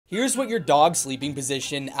Here's what your dog's sleeping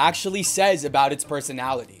position actually says about its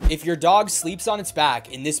personality. If your dog sleeps on its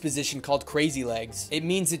back in this position called crazy legs, it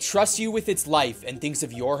means it trusts you with its life and thinks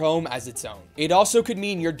of your home as its own. It also could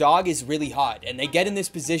mean your dog is really hot and they get in this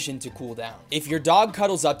position to cool down. If your dog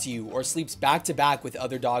cuddles up to you or sleeps back to back with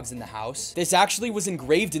other dogs in the house, this actually was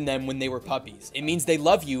engraved in them when they were puppies. It means they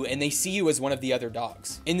love you and they see you as one of the other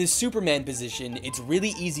dogs. In this Superman position, it's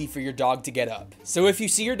really easy for your dog to get up. So if you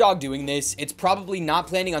see your dog doing this, it's probably not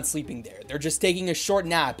planning on sleeping there. They're just taking a short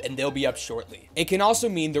nap and they'll be up shortly. It can also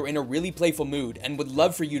mean they're in a really playful mood and would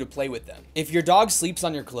love for you to play with them. If your dog sleeps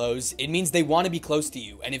on your clothes, it means they want to be close to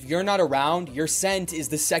you, and if you're not around, your scent is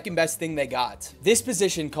the second best thing they got. This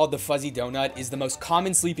position, called the fuzzy donut, is the most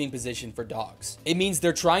common sleeping position for dogs. It means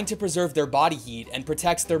they're trying to preserve their body heat and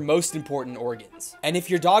protects their most important organs. And if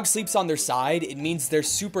your dog sleeps on their side, it means they're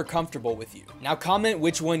super comfortable with you. Now comment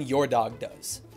which one your dog does.